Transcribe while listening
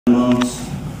amongst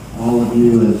all of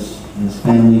you as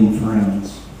family and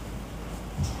friends.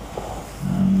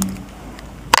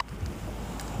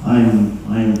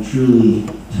 I am truly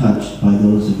touched by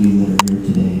those of you that are here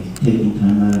today, taking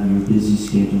time out of your busy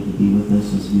schedule to be with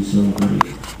us as we celebrate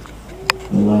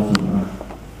the life of our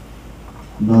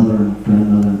mother and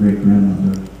grandmother and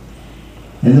great-grandmother.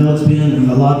 And though it's been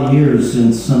a lot of years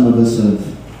since some of us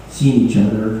have seen each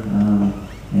other,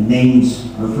 and names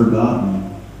are forgotten,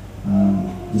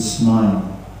 the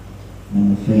smile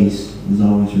and the face is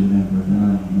always remembered,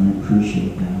 and I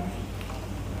appreciate that.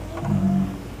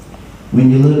 When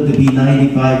you live to be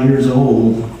 95 years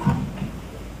old,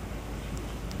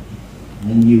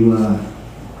 and you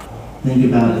think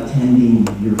about attending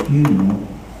your funeral,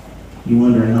 you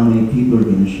wonder how many people are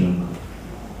going to show up.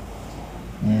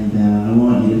 And I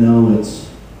want you to know it's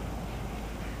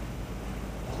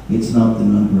not the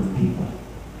number of people.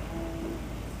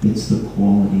 It's the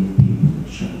quality of people that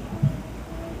show up.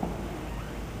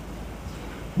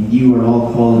 And you are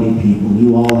all quality people.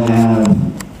 You all have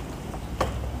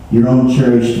your own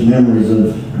cherished memories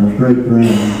of our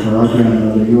great-grandmother, or our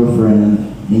grandmother, your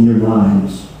friend, in your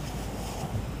lives.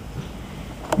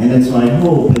 And it's my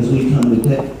hope as we come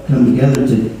together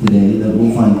today that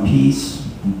we'll find peace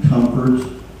and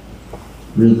comfort,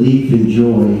 relief and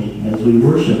joy as we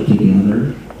worship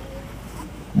together,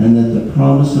 and that the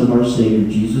promise of our Savior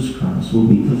Jesus Christ will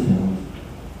be fulfilled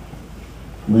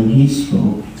when he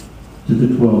spoke to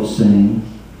the 12, saying,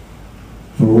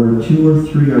 "For where 2 or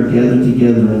 3 are gathered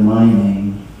together in my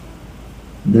name,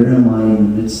 there am I in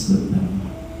the midst of them.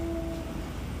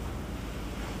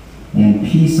 And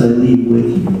peace I leave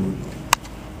with you.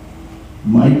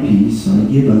 My peace I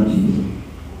give unto you.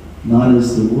 Not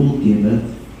as the world giveth,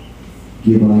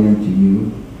 give I unto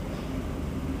you.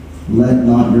 Let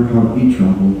not your heart be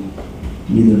troubled,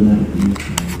 neither let it be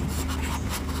afraid."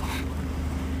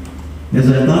 As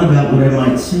I thought about what I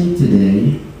might say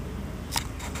today,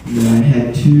 I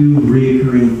had 2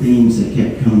 reoccurring themes that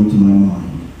kept coming to my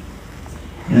mind.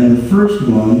 And the first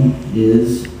one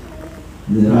is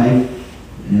that I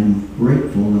am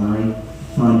grateful and I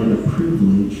find it a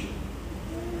privilege,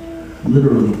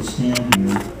 literally, to stand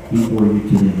here before you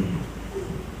today.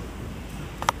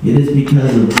 It is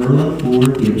because of Verla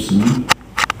Ford Gibson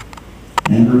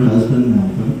and her husband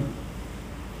Melvin,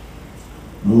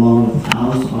 along with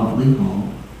Alice Otley Hall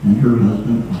and her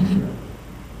husband Ira,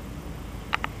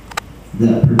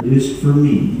 that produced for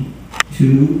me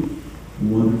 2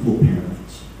 wonderful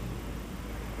parents.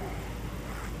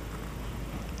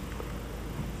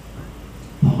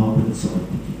 Bob and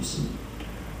Sylvia Gibson.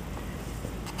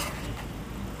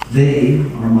 They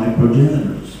are my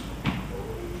progenitors.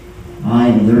 I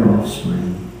am their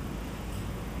offspring.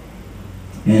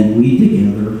 And we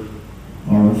together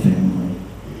are a family.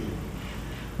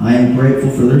 I am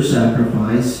grateful for their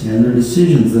sacrifice and their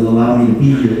decisions that allow me to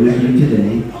be here with you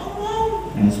today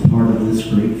as part of this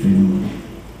great family.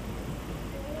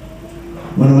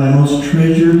 One of my most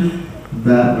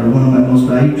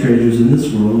valued treasures in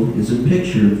this world is a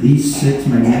picture of these 6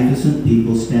 magnificent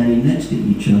people standing next to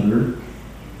each other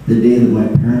the day that my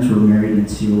parents were married and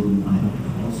sealed in Idaho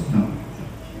Falls County.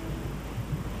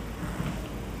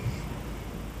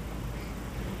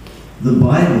 The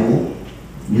Bible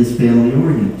is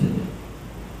family-oriented.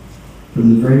 From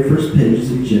the very first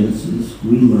pages of Genesis,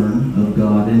 we learn of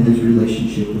God and his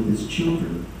relationship with his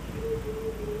children,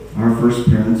 our first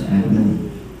parents, Adam and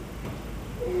Eve,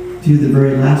 to the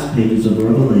very last pages of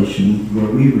Revelation,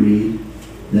 where we read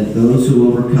that those who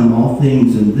overcome all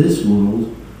things in this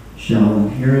world shall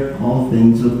inherit all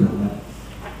things of God,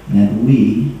 and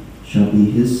we shall be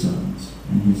his sons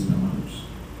and his daughters.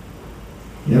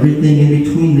 Everything in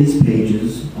between these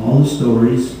pages, all the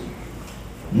stories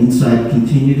inside,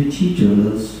 continue to teach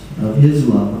us of his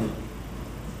love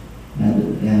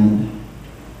and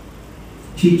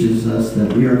teaches us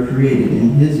that we are created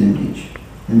in his image,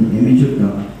 in the image of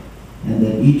God, and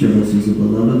that each of us is a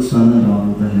beloved son and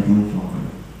daughter of the Heavenly Father.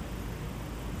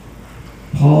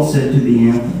 Paul said to the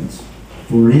Athens,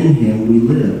 "For in him we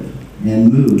live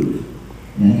and move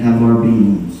and have our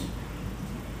beings.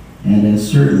 And as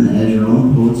certain as your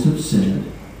own poets have said,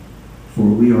 for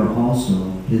we are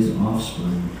also his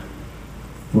offspring.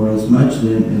 For as much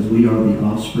then as we are the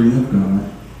offspring of God,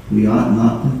 we ought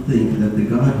not to think that the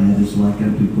Godhead is like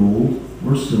unto gold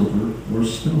or silver or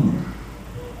stone,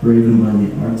 graven by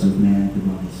the arts of man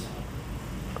devised."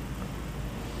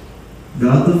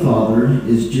 God the Father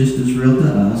is just as real to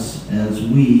us as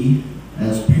we,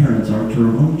 as parents, are to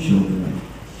our own children.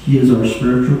 He is our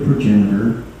spiritual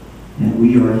progenitor, and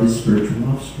we are his spiritual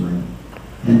offspring.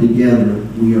 And together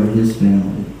we are his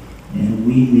family, and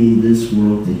we mean this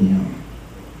world to him.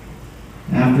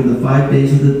 after the 5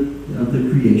 days of the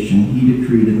creation, he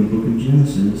decreed in the book of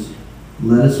Genesis,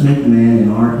 "Let us make man in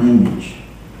our image,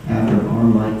 after our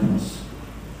likeness."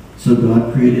 So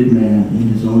God created man in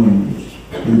his own image.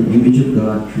 In the image of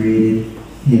God created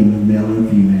him, male and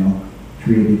female,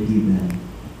 created he them.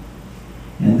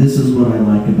 And this is what I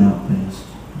like about best.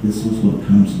 This is what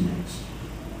comes next.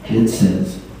 It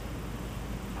says,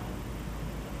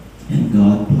 "And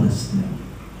God blessed them."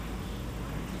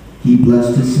 He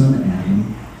blessed his son Adam.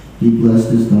 He blessed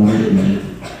his daughter Eve.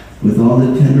 With all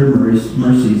the tender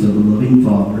mercies of a loving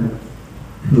father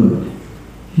could.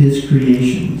 His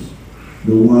creations,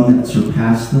 the one that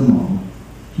surpassed them all,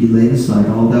 he laid aside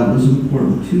all that was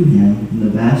important to him in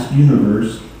the vast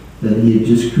universe that he had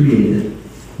just created,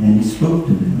 and he spoke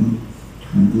to them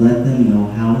and let them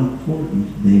know how important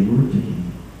they were to him.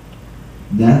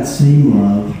 That same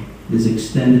love is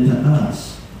extended to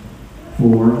us,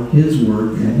 for his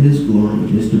work and his glory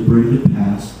is to bring to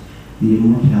pass the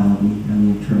immortality and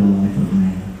the eternal life of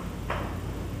man.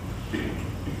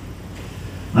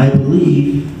 I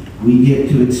believe we get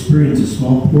to experience a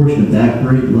small portion of that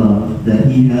great love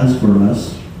that he has for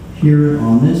us here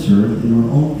on this earth in our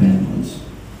own families,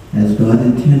 as God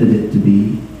intended it to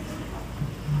be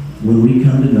when we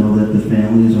come to know that the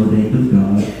family is ordained of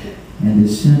God and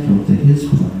is central to his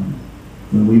plan.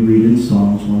 When we read in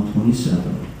Psalms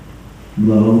 127,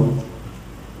 "Lo,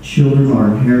 children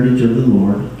are a heritage of the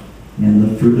Lord, and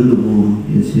the fruit of the womb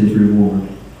is his reward.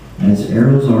 As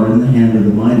arrows are in the hand of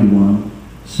the mighty one,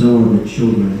 so are the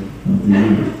children of the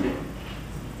youth."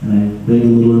 And I beg a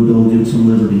little indulgence and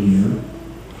liberty here.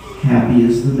 Happy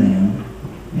is the man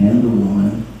and the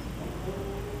woman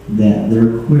that their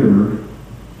quiver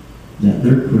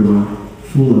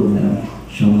full of them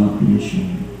shall not be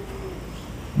ashamed.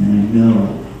 And I know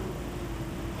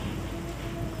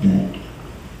that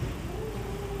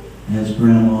as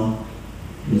Grandma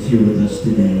is here with us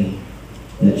today,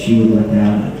 that she would like to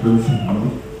add her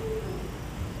family,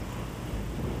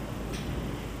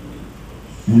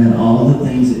 and that all the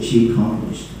things that she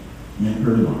accomplished in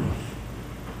her life,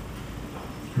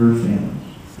 her family,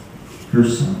 her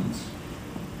sons,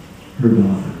 her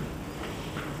daughter,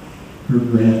 her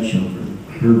grandchildren,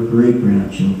 her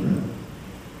great-grandchildren,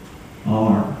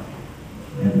 are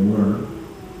and were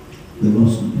the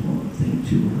most important thing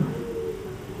to her.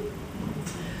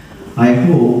 I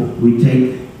hope we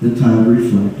take the time to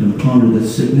reflect and ponder the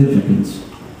significance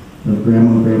of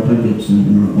Grandma and Grandpa Gibson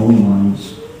in our own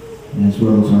lives, as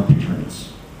well as our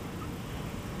parents.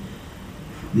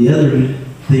 The other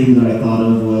thing that I thought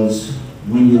of was,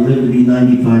 when you live to be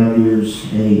 95 years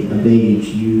of age,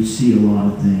 you see a lot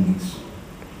of things.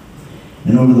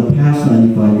 And over the past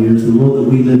 95 years, the world that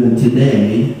we live in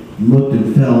today looked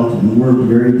and felt and worked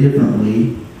very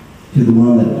differently to the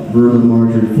one that Verna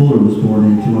Marjorie Fuller was born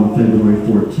into on February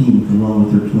 14th, along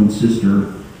with her twin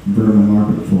sister, Verna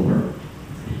Margaret Fuller.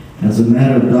 As a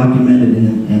matter of documented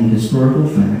and historical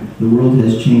fact, the world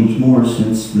has changed more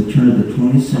since the turn of the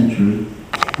 20th century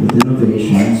with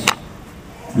innovations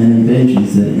and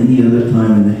inventions than any other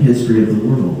time in the history of the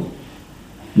world.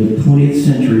 The 20th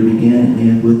century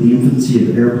began with the infancy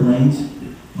of airplanes,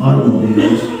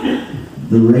 automobiles,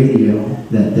 the radio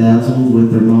that dazzled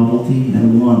with their novelty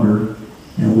and wonder,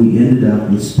 and we ended up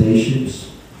with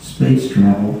spaceships, space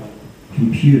travel,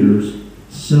 computers,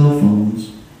 cell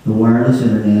phones, the wireless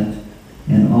internet,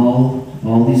 and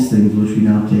all these things which we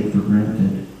now take for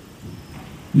granted.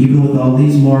 Even with all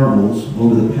these marvels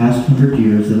over the past 100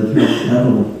 years that have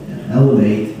helped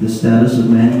elevate the status of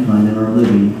mankind in our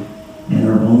living and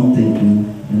our own thinking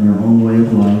and our own way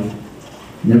of life,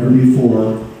 never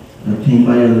before obtained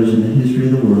by others in the history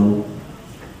of the world,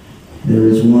 there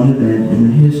is one event in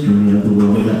the history of the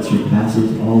world that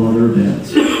surpasses all other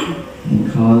events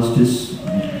and cause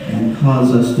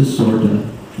us to soar to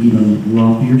even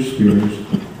loftier spirits,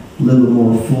 live a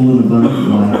more full and abundant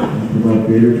life, and provide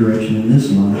greater direction in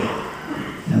this life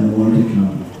and the one to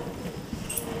come.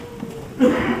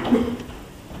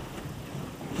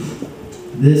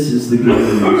 This is the good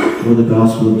news, or the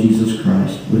gospel of Jesus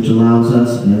Christ, which allows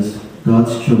us as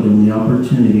God's children the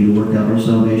opportunity to work out our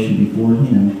salvation before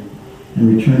him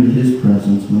and return to his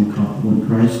presence when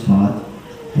Christ taught,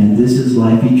 "And this is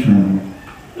life eternal,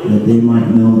 that they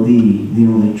might know thee, the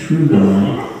only true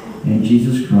God, and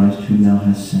Jesus Christ whom thou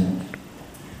hast sent."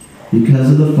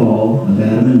 Because of the fall of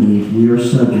Adam and Eve, we are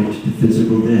subject to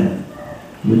physical death,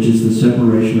 which is the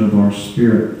separation of our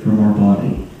spirit from our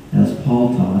body, as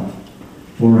Paul taught,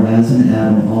 "For as in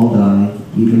Adam all die,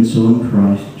 even so in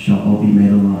Christ shall all be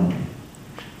made alive."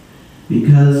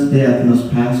 Because death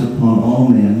must pass upon all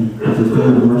men to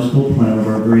fulfill the merciful plan of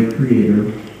our great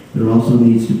Creator, there also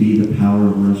needs to be the power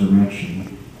of resurrection.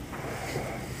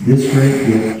 This great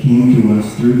gift came to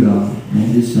us through God and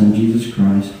his Son, Jesus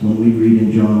Christ, when we read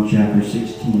in John chapter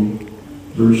 16,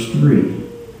 verse 3.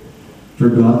 For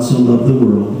God so loved the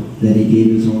world that he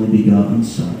gave his only begotten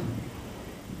Son,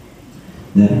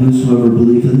 that whosoever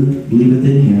believeth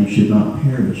in him should not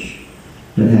perish,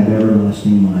 but have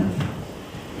everlasting life.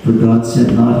 For God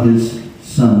sent not his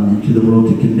Son into the world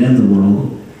to condemn the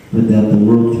world, but that the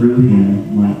world through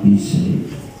him might be saved.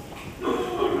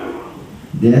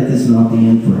 Death is not the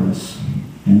end for us,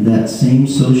 and that same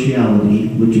sociality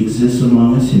which exists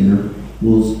among us here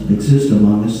will exist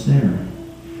among us there.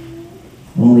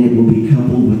 Only it will be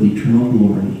coupled with eternal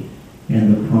glory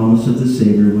and the promise of the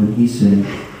Savior when he said,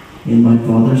 "In my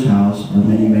Father's house are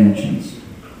many mansions.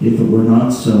 If it were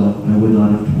not so, I would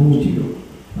not have told you.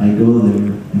 I go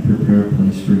there and prepare a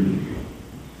place for you."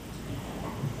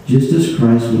 Just as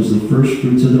Christ was the first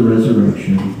fruits of the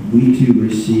resurrection, we too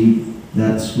receive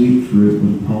that sweet fruit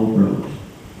when Paul wrote,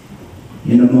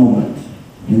 "In a moment,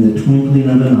 in the twinkling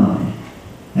of an eye,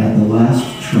 at the last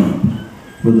trump,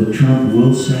 for the trump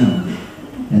will sound,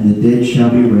 and the dead shall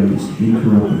be raised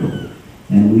incorruptible,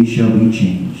 and we shall be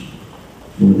changed.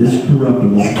 For this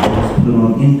corruptible must put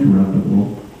on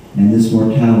incorruptible, and this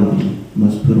mortality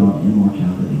must put on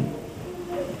immortality.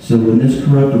 So when this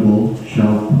corruptible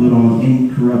shall put on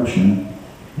incorruption,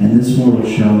 and this mortal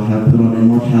shall have put on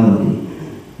immortality,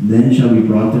 then shall be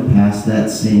brought to pass that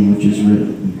saying which is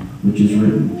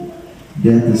written,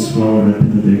 Death is swallowed up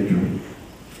in the victory.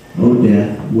 O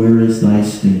death, where is thy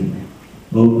sting?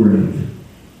 O grave,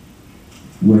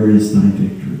 where is thy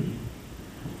victory?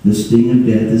 The sting of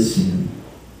death is sin,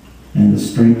 and the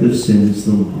strength of sin is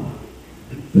the law.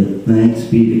 But thanks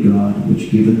be to God,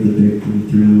 which giveth the victory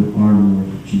through our Lord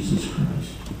Jesus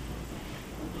Christ."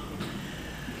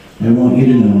 I want you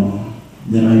to know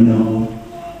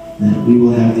that we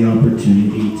will have the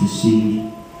opportunity to see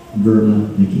Verna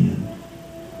again.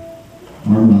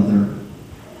 Our mother,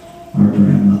 our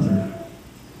grandmother,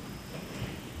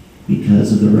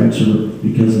 because of the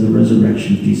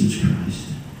resurrection of Jesus Christ.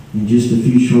 In just a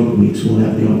few short weeks, we'll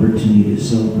have the opportunity to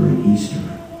celebrate Easter.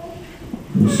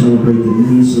 We'll celebrate the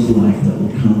newness of life that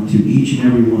will come to each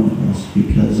and every one of us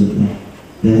because of the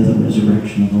death and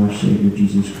resurrection of our Savior,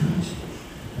 Jesus Christ.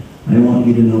 I want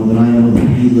you to know that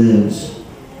he lives,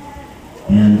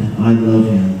 and I love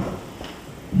him,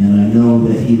 and I know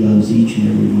that he loves each and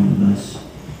every one of us.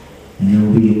 And there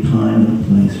will be a time and a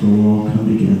place where we'll all come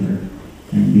together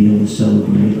and be able to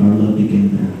celebrate our love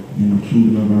together in the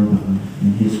kingdom of our God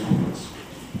in his courts.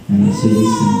 And I say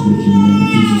these things